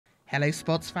Hello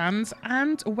sports fans,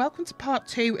 and welcome to part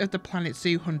 2 of the Planet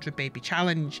Zoo 100 Baby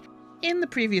Challenge. In the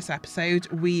previous episode,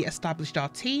 we established our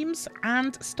teams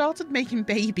and started making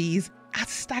babies at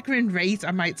a staggering rate,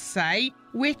 I might say,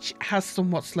 which has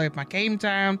somewhat slowed my game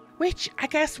down, which I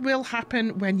guess will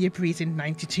happen when you're breeding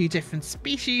 92 different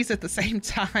species at the same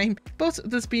time, but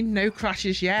there's been no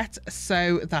crashes yet,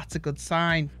 so that's a good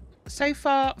sign. So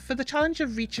far, for the challenge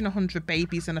of reaching 100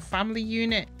 babies in a family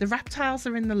unit, the reptiles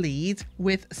are in the lead,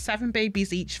 with 7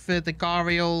 babies each for the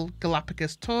gharial,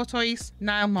 Galapagos tortoise,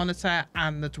 Nile monitor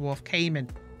and the dwarf caiman.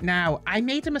 Now, I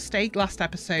made a mistake last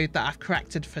episode that I've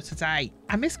corrected for today.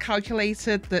 I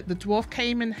miscalculated that the dwarf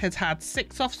caiman had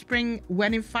 6 offspring,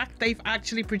 when in fact they've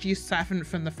actually produced 7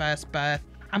 from the first birth.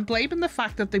 I'm blaming the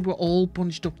fact that they were all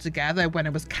bunched up together when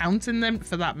I was counting them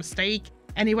for that mistake.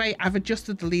 Anyway, I've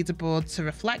adjusted the leaderboard to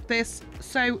reflect this,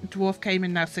 so Dwarf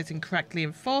Caiman now sitting correctly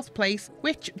in 4th place,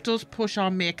 which does push our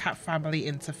meerkat family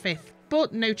into 5th,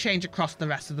 but no change across the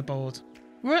rest of the board.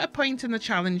 We're at a point in the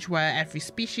challenge where every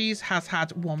species has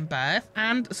had 1 birth,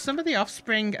 and some of the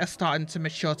offspring are starting to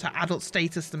mature to adult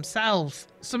status themselves.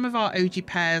 Some of our OG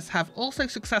pairs have also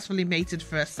successfully mated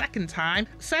for a 2nd time,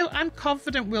 so I'm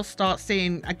confident we'll start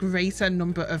seeing a greater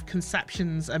number of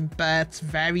conceptions and births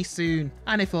very soon.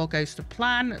 And if all goes to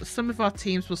plan, some of our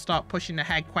teams will start pushing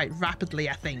ahead quite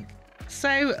rapidly, I think.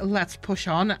 So let's push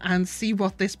on and see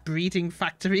what this breeding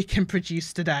factory can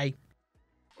produce today.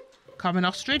 Common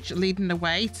ostrich leading the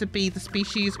way to be the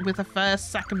species with a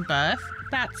first, 2nd birth.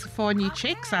 That's 4 new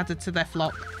chicks added to their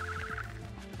flock.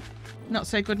 Not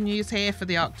so good news here for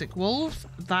the Arctic wolves.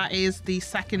 That is the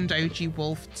 2nd OG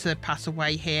wolf to pass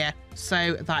away here.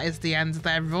 So that is the end of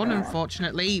their run,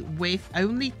 unfortunately, with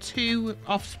only 2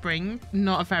 offspring.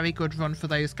 Not a very good run for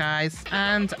those guys.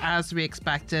 And as we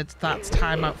expected, that's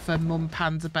time out for Mum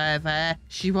Panda Bear there.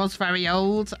 She was very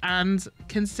old, and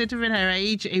considering her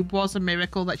age, it was a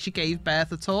miracle that she gave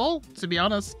birth at all, to be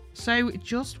honest. So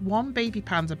just 1 baby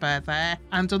panda bear there,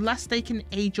 and unless they can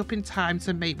age up in time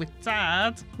to mate with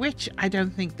dad, which I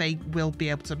don't think they will be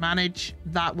able to manage,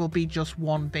 that will be just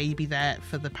 1 baby there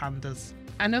for the pandas.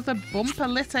 Another bumper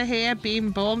litter here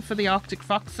being born for the Arctic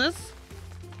foxes.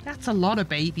 That's a lot of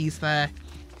babies there.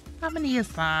 How many is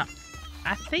that?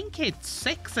 I think it's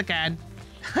 6 again.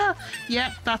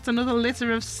 Yep, that's another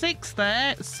litter of 6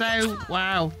 there. So,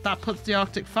 wow, that puts the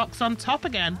Arctic fox on top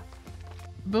again.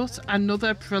 But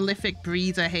another prolific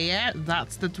breeder here.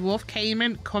 That's the dwarf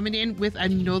caiman coming in with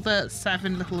another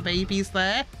 7 little babies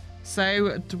there.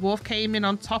 So dwarf caiman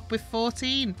on top with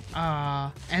 14.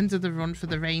 End of the run for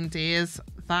the reindeers.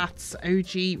 That's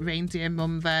OG reindeer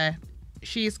mum there.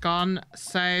 She's gone.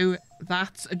 So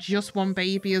that's just 1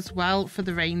 baby as well for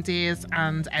the reindeers,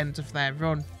 and end of their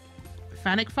run.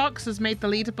 Fennec fox has made the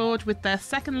leaderboard with their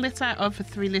 2nd litter of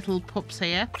 3 little pups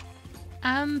here.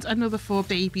 And another 4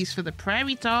 babies for the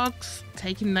prairie dogs,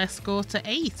 taking their score to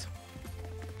 8.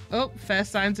 Oh,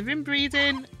 first signs of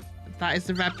inbreeding. That is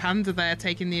the red panda there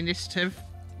taking the initiative.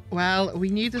 Well, we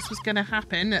knew this was going to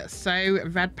happen, so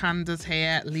red panda's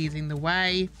here leading the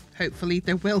way. Hopefully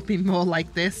there will be more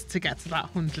like this to get to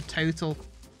that 100 total.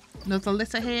 Another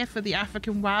litter here for the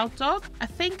African wild dog. I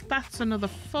think that's another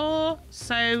 4.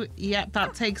 So, yep,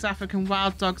 that takes African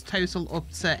wild dog's total up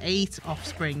to 8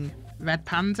 offspring. Red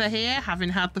panda here, having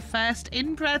had the first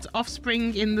inbred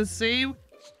offspring in the zoo,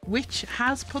 which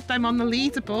has put them on the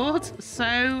leaderboard,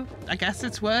 so I guess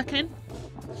it's working.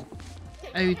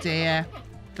 Oh dear,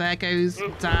 there goes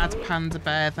Dad Panda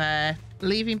Bear there,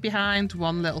 leaving behind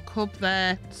 1 little cub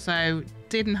there, so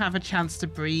didn't have a chance to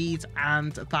breed,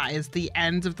 and that is the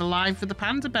end of the line for the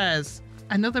panda bears.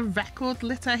 Another record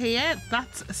litter here,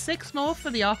 that's 6 more for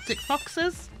the Arctic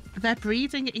foxes. They're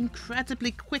breeding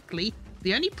incredibly quickly.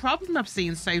 The only problem I've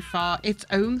seen so far, it's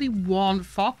only 1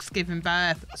 fox giving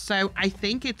birth, so I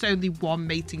think it's only 1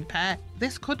 mating pair.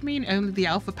 This could mean only the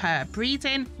alpha pair are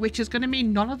breeding, which is going to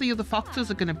mean none of the other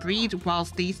foxes are going to breed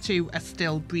whilst these 2 are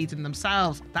still breeding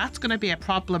themselves. That's going to be a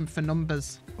problem for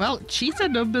numbers. Well, cheetah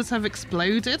numbers have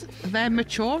exploded. They're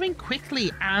maturing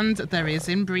quickly, and there is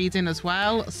inbreeding as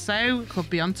well, so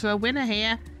could be onto a winner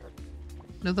here.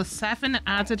 Another 7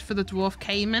 added for the dwarf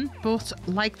caiman, but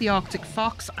like the Arctic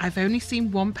fox, I've only seen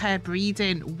 1 pair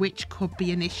breeding, which could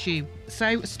be an issue.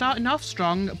 So starting off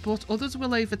strong, but others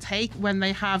will overtake when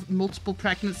they have multiple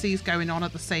pregnancies going on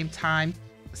at the same time.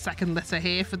 2nd litter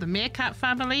here for the meerkat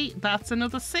family. That's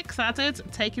another 6 added,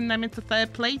 taking them into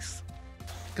 3rd place.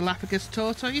 Galapagos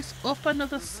tortoise, up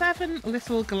another 7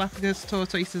 little Galapagos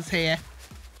tortoises here.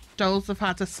 Dolls have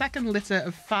had a 2nd litter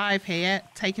of 5 here,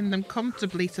 taking them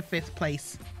comfortably to 5th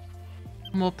place.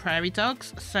 more prairie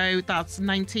dogs, so that's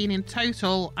 19 in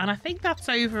total, and I think that's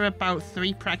over about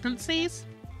 3 pregnancies.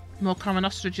 More common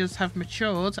ostriches have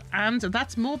matured, and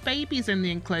that's more babies in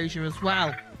the enclosure as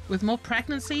well. With more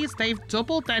pregnancies, they've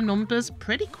doubled their numbers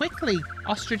pretty quickly.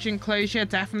 Ostrich enclosure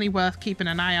definitely worth keeping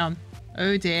an eye on.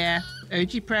 Oh dear,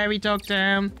 OG prairie dog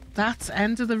down. That's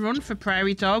end of the run for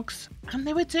prairie dogs. And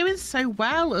they were doing so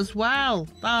well as well.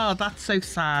 Oh, that's so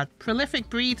sad. Prolific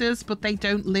breeders, but they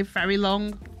don't live very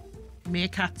long.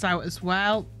 Meerkats out as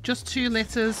well. Just 2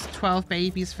 litters, 12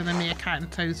 babies for the meerkat in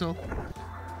total.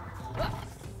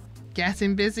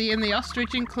 Getting busy in the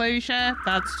ostrich enclosure.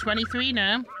 That's 23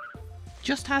 now.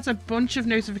 Just had a bunch of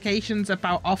notifications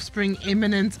about offspring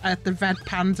imminent at the red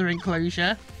panda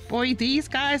enclosure. Boy, these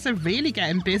guys are really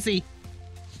getting busy.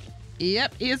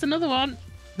 Yep, here's another one.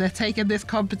 They're taking this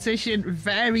competition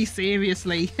very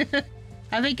seriously.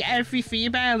 I think every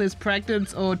female is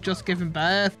pregnant or just giving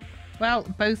birth. Well,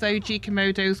 both OG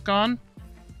Komodos gone.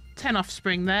 10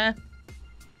 offspring there.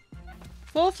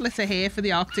 4th litter here for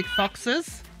the Arctic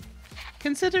foxes.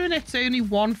 Considering it's only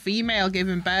 1 female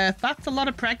giving birth, that's a lot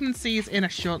of pregnancies in a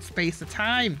short space of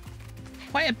time.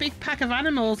 Quite a big pack of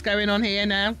animals going on here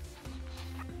now.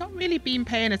 Not really been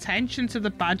paying attention to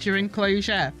the badger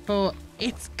enclosure, but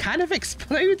it's kind of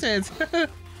exploded.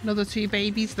 Another 2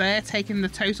 babies there, taking the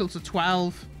total to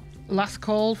 12. Last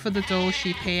call for the doll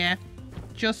sheep here.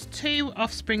 Just 2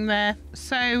 offspring there,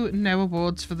 so no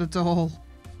awards for the doll.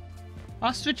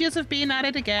 Ostriches have been at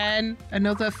it again.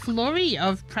 Another flurry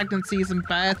of pregnancies and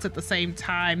births at the same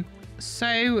time.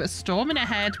 So storming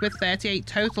ahead with 38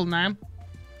 total now.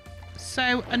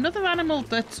 So another animal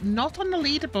that's not on the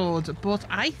leaderboard, but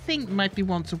I think might be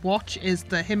one to watch is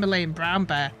the Himalayan brown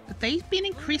bear. They've been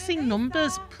increasing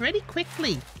numbers pretty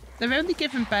quickly. They're only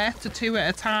giving birth to 2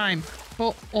 at a time,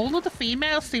 but all of the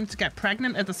females seem to get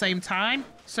pregnant at the same time.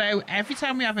 So every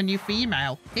time we have a new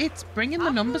female, it's bringing the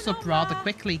numbers up rather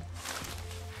quickly.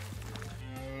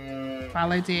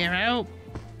 Fallow deer out.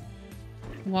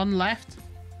 1 left.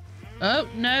 Oh,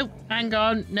 no, hang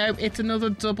on. No, it's another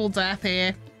double death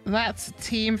here. That's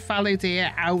Team Fallow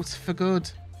deer out for good.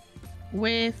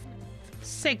 With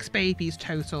 6 babies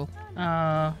total.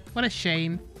 Ah, what a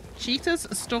shame. Cheetahs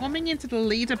storming into the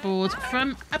leaderboard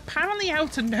from apparently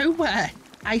out of nowhere.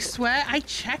 I swear I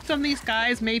checked on these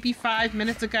guys maybe 5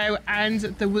 minutes ago and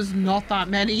there was not that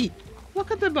many.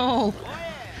 Look at them all.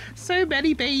 So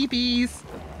many babies.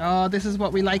 Oh, this is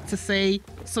what we like to see.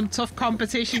 Some tough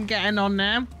competition getting on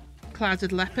now.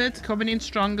 Clouded leopard coming in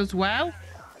strong as well.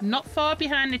 Not far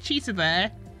behind the cheetah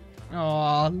there.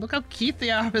 Oh, look how cute they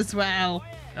are as well.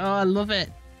 Oh, I love it.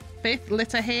 5th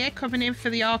litter here coming in for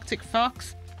the Arctic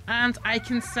fox. And I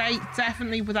can say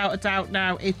definitely without a doubt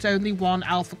now, it's only 1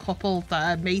 alpha couple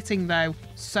that are mating though.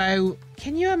 So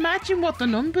can you imagine what the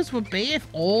numbers would be if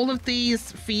all of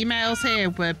these females here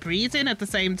were breeding at the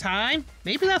same time?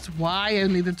 Maybe that's why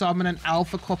only the dominant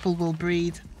alpha couple will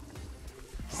breed.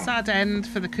 Sad end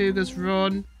for the Cougars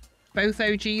run. Both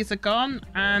OGs are gone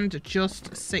and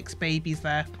just 6 babies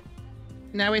there.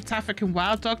 Now it's African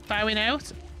wild dog bowing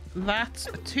out. That's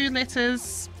 2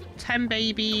 litters, 10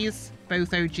 babies,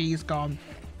 both OGs gone.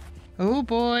 Oh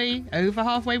boy, over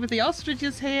halfway with the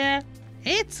ostriches here.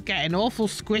 It's getting awful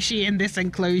squishy in this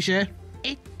enclosure.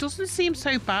 It doesn't seem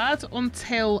so bad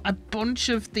until a bunch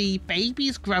of the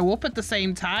babies grow up at the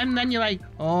same time. Then you're like,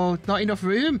 oh, not enough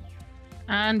room.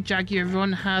 And Jaguar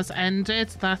run has ended.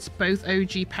 That's both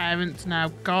OG parents now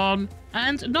gone.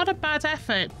 And not a bad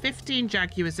effort. 15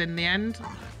 Jaguars in the end.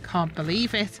 Can't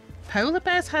believe it. Polar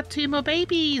bears had 2 more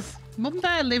babies. Mum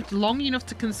bear lived long enough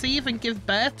to conceive and give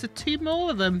birth to 2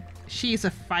 more of them. She's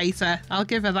a fighter. I'll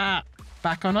give her that.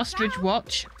 Back on ostrich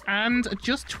watch. And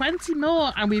just 20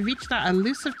 more. And we reached that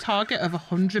elusive target of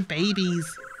 100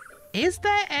 babies. Is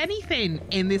there anything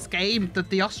in this game that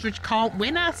the ostrich can't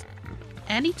win at?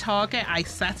 Any target I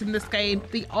set in this game,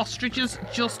 the ostriches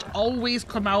just always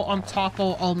come out on top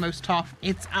or almost top.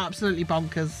 It's absolutely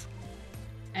bonkers.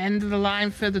 End of the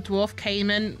line for the dwarf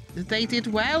caiman. They did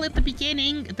well at the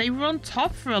beginning. They were on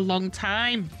top for a long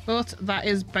time, but that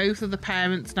is both of the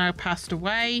parents now passed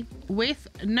away, with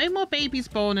no more babies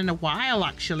born in a while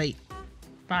actually.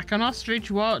 Back on ostrich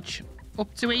watch,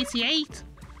 up to 88.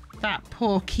 That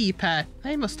poor keeper.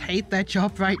 They must hate their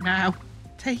job right now.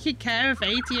 Taking care of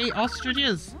 88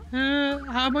 ostriches.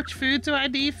 How much food do I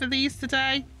need for these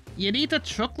today? You need a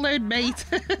truckload, mate.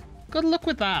 Good luck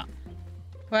with that.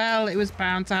 Well, it was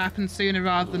bound to happen sooner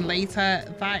rather than later.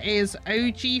 That is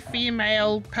OG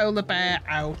female polar bear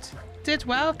out. Did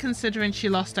well considering she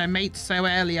lost her mate so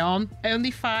early on. Only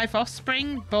 5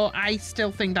 offspring, but I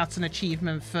still think that's an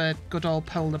achievement for good old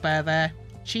polar bear there.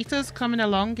 Cheetahs coming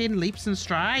along in leaps and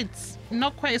strides.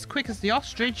 Not quite as quick as the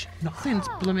ostrich. Nothing's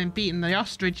blooming beating the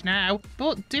ostrich now,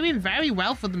 but doing very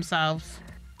well for themselves.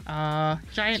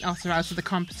 Giant otter out of the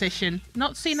competition.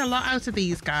 Not seen a lot out of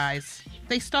these guys.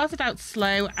 They started out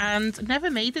slow and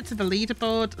never made it to the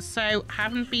leaderboard, so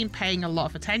haven't been paying a lot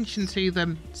of attention to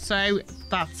them. So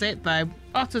that's it though.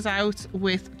 Otters out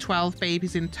with 12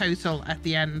 babies in total at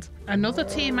the end. Another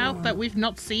team out that we've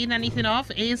not seen anything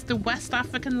of is the West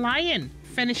African lion,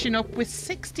 finishing up with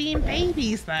 16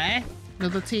 babies there.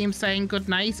 Another team saying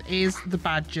goodnight is the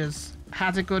badgers.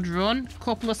 Had a good run,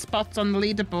 couple of spots on the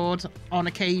leaderboard on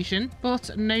occasion, but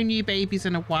no new babies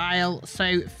in a while,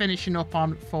 so finishing up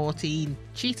on 14.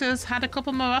 Cheetahs had a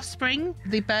couple more offspring.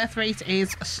 The birth rate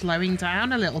is slowing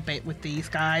down a little bit with these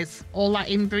guys. All that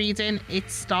inbreeding,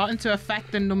 it's starting to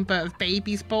affect the number of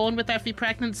babies born with every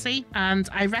pregnancy, and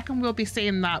I reckon we'll be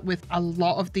seeing that with a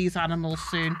lot of these animals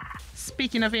soon.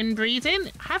 Speaking of inbreeding,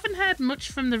 haven't heard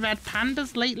much from the red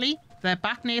pandas lately. They're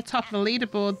back near top of the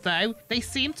leaderboard though. They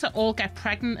seem to all get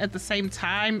pregnant at the same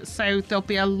time, so there'll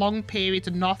be a long period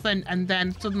of nothing and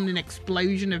then suddenly an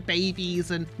explosion of babies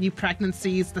and new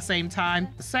pregnancies at the same time.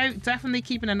 So definitely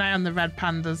keeping an eye on the red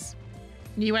pandas.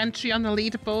 New entry on the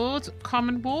leaderboard,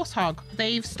 common warthog.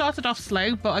 They've started off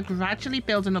slow but are gradually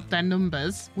building up their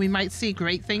numbers. We might see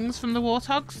great things from the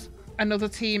warthogs. Another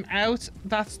team out,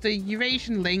 that's the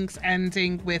Eurasian lynx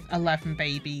ending with 11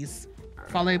 babies.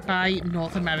 Followed by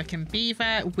North American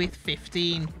beaver with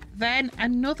 15. Then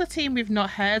another team we've not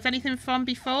heard anything from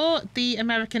before, the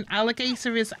American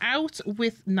alligator is out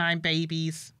with 9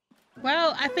 babies.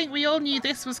 Well, I think we all knew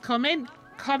this was coming.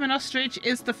 Common ostrich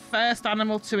is the first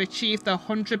animal to achieve the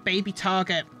 100 baby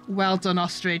target. Well done,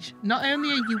 ostrich. Not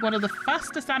only are you one of the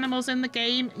fastest animals in the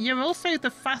game, you're also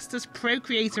the fastest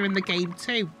procreator in the game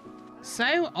too.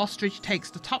 So ostrich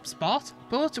takes the top spot,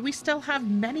 but we still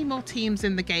have many more teams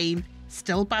in the game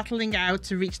still battling out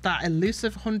to reach that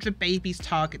elusive 100 babies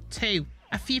target too.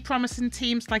 A few promising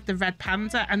teams like the red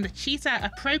panda and the cheetah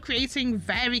are procreating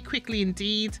very quickly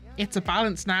indeed. It's a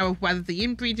balance now of whether the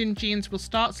inbreeding genes will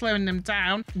start slowing them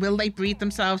down, will they breed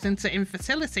themselves into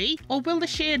infertility, or will the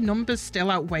sheer numbers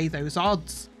still outweigh those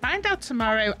odds? Find out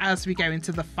tomorrow as we go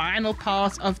into the final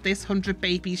part of this 100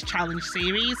 Babies Challenge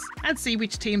series and see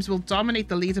which teams will dominate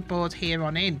the leaderboard here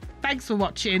on in. Thanks for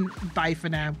watching, bye for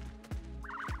now.